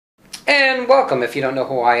And welcome. If you don't know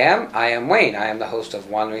who I am Wayne. I am the host of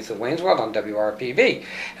Wandering Through Wayne's World on WRPV.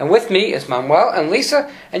 And with me is Manuel and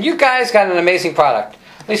Lisa, and you guys got an amazing product.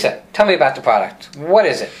 Lisa, tell me about the product. What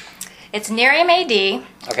is it? It's Nerium AD.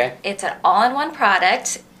 Okay. It's an all-in-one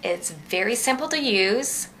product. It's very simple to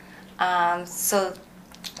use. So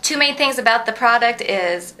two main things about the product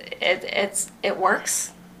is it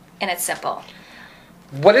works and it's simple.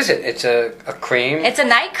 What is it? It's a cream? It's a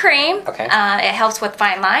night cream. Okay. It helps with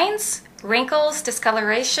fine lines, wrinkles,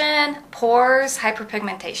 discoloration, pores,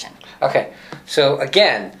 hyperpigmentation. Okay. So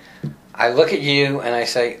again, I look at you and I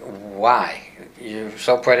say, why? You're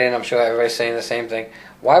so pretty, and I'm sure everybody's saying the same thing.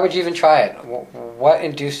 Why would you even try it? What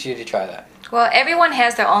induced you to try that? Well, everyone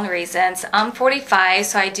has their own reasons. I'm 45,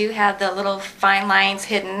 so I do have the little fine lines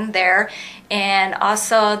hidden there, and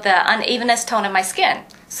also the unevenness tone of my skin.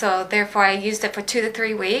 So therefore, I used it for 2 to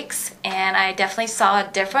 3 weeks, and I definitely saw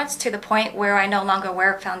a difference to the point where I no longer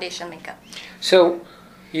wear foundation makeup. So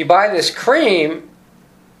you buy this cream,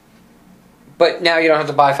 but now you don't have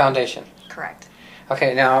to buy foundation. Correct.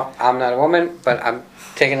 Okay, now I'm not a woman, but I'm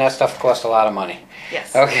taking that stuff costs a lot of money.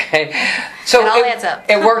 Yes. Okay, so it all adds up.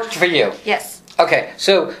 It worked for you. Yes. Okay,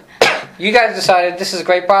 so you guys decided this is a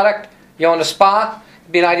great product. You own a spa.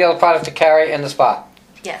 It'd be an ideal product to carry in the spa.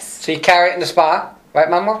 Yes. So you carry it in the spa, right,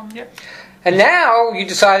 Mama? Yep. And now you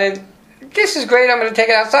decided this is great. I'm going to take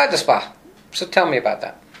it outside the spa. So tell me about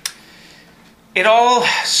that. It all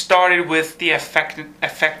started with the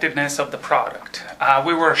effectiveness of the product.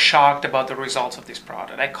 We were shocked about the results of this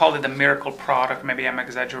product. I call it a miracle product. Maybe I'm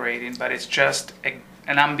exaggerating, but it's just an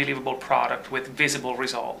unbelievable product with visible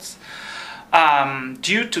results.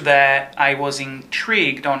 Due to that, I was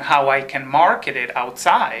intrigued on how I can market it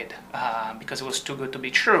outside because it was too good to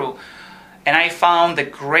be true. And I found a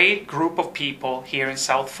great group of people here in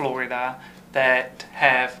South Florida that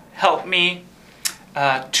have helped me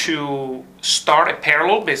to start a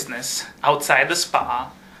parallel business outside the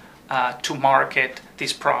spa to market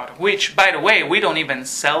this product, which, by the way, we don't even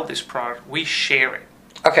sell this product, we share it.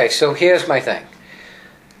 Okay, so here's my thing.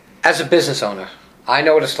 As a business owner, I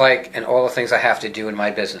know what it's like and all the things I have to do in my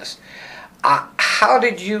business. How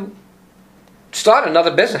did you start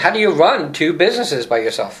another business? How do you run 2 businesses by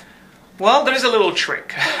yourself? Well, there's a little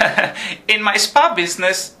trick. In my spa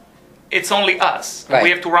business, it's only us. Right. We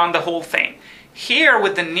have to run the whole thing. Here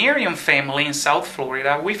with the Nerium family in South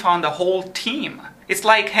Florida, we found a whole team. It's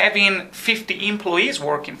like having 50 employees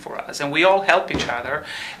working for us, and we all help each other.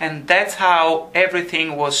 And that's how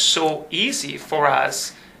everything was so easy for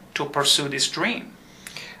us to pursue this dream.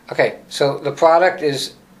 Okay, so the product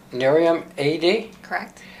is Nerium AD.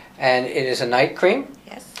 Correct. And it is a night cream.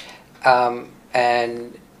 Yes.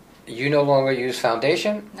 And you no longer use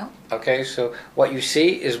foundation. No. Okay, so what you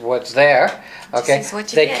see is what's there. Okay, This is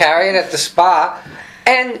what you they get. carry it at the spa,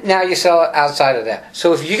 and now you sell it outside of there.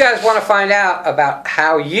 So if you guys want to find out about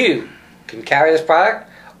how you can carry this product,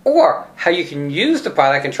 or how you can use the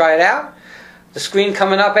product and try it out, the screen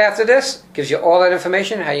coming up after this gives you all that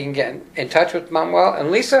information, how you can get in touch with Manuel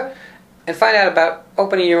and Lisa, and find out about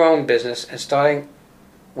opening your own business and starting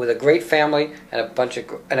with a great family and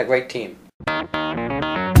a great team.